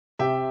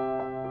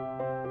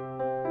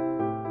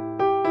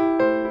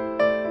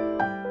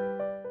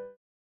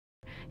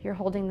you're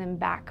holding them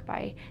back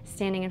by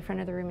standing in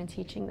front of the room and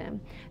teaching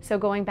them. So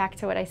going back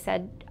to what I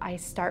said, I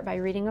start by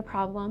reading a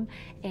problem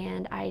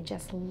and I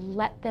just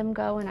let them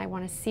go and I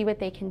want to see what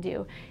they can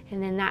do.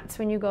 And then that's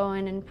when you go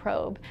in and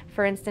probe.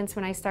 For instance,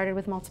 when I started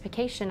with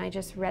multiplication, I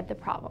just read the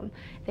problem.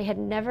 They had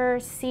never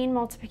seen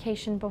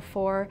multiplication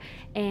before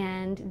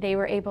and they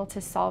were able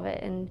to solve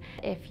it. And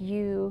if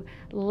you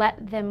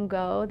let them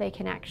go, they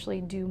can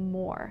actually do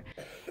more.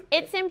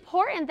 It's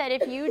important that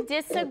if you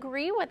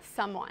disagree with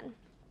someone,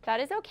 that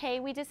is okay,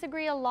 we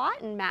disagree a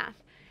lot in math,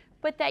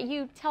 but that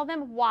you tell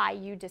them why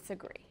you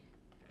disagree.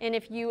 And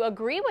if you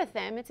agree with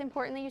them, it's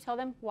important that you tell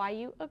them why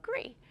you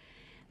agree.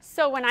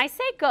 So when I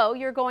say go,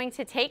 you're going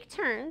to take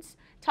turns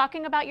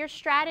talking about your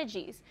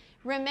strategies,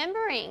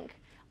 remembering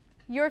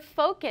your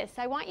focus.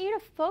 I want you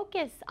to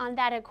focus on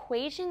that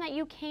equation that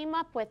you came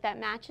up with that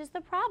matches the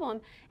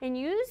problem and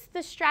use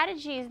the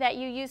strategies that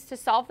you use to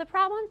solve the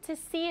problem to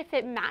see if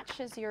it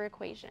matches your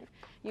equation.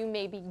 You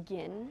may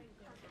begin.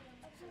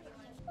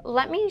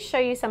 Let me show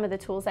you some of the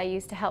tools I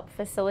use to help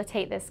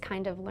facilitate this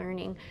kind of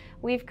learning.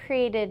 We've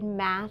created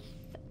math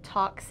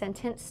talk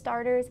sentence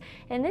starters,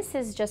 and this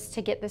is just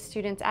to get the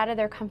students out of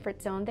their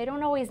comfort zone. They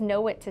don't always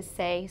know what to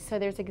say, so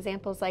there's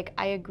examples like,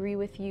 I agree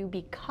with you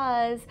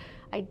because,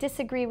 I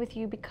disagree with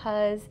you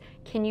because,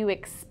 can you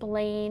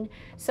explain?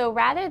 So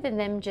rather than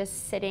them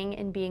just sitting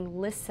and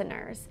being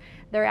listeners,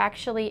 they're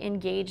actually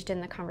engaged in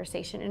the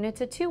conversation, and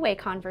it's a two-way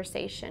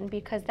conversation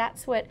because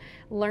that's what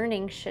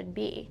learning should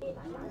be.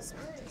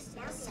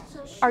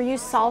 Are you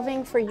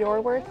solving for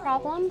your word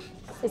problem?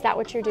 Is that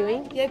what you're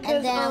doing? Yeah,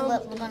 because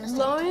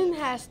Lauren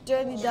has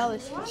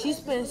 $30. She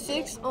spent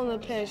 $6 on a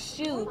pair of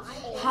shoes.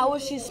 How will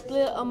she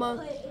split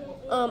among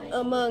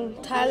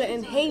Tyler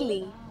and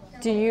Haley?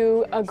 Do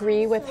you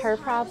agree with her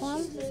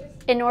problem?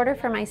 In order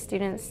for my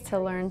students to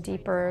learn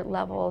deeper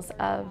levels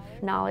of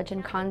knowledge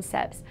and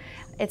concepts,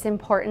 it's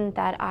important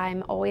that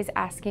I'm always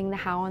asking the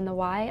how and the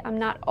why. I'm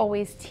not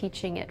always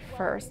teaching it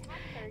first.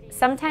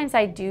 Sometimes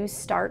I do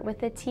start with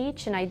the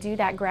teach and I do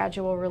that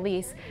gradual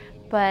release,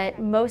 but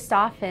most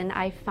often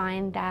I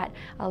find that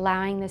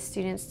allowing the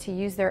students to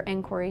use their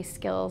inquiry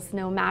skills,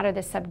 no matter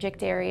the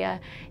subject area,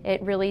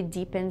 it really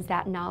deepens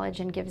that knowledge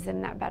and gives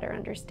them that better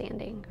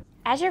understanding.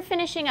 As you're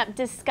finishing up,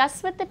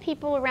 discuss with the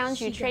people around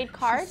you, trade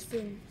cards.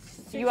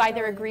 You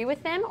either agree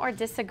with them or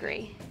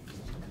disagree.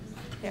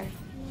 There.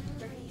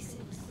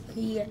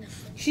 Yeah,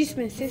 she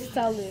spent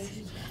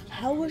 $6.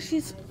 How will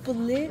she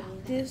split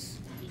this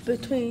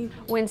between?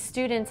 When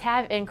students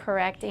have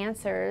incorrect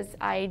answers,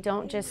 I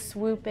don't just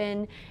swoop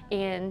in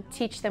and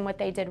teach them what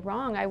they did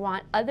wrong. I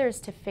want others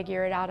to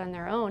figure it out on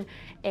their own.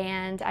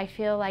 And I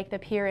feel like the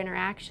peer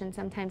interaction,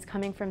 sometimes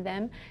coming from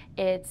them,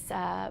 it's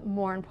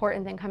more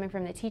important than coming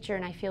from the teacher,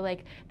 and I feel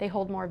like they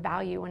hold more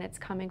value when it's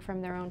coming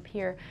from their own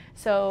peer.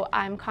 So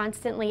I'm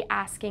constantly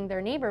asking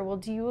their neighbor, well,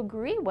 do you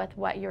agree with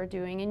what you're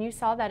doing? And you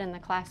saw that in the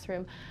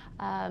classroom.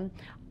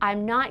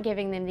 I'm not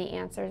giving them the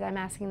answers. I'm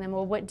asking them,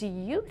 well, what do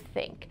you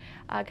think?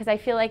 Because I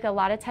feel like a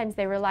lot of times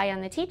they rely on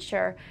the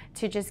teacher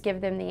to just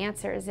give them the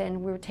answers,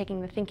 and we're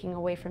taking the thinking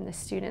away from the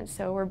students.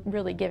 So we're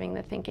really giving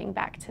the thinking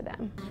back to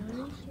them.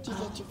 To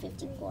get you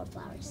 54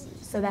 flower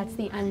seeds. So that's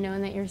the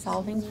unknown that you're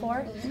solving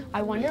for?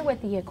 I wonder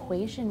what the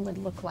equation would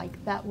look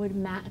like that would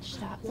match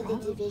that problem.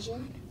 With the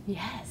division?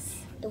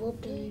 Yes. It will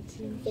be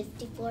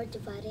 54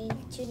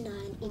 divided to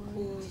 9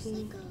 equals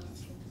like a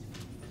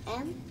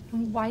M.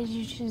 Why did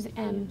you choose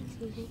M?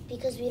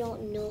 Because we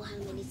don't know how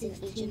many is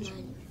in each of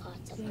 9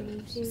 parts of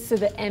groups. So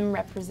the M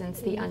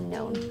represents the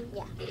unknown?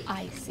 Yeah.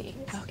 I see.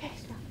 Okay.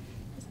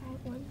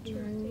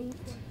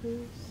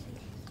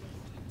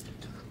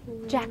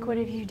 Jack, what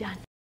have you done?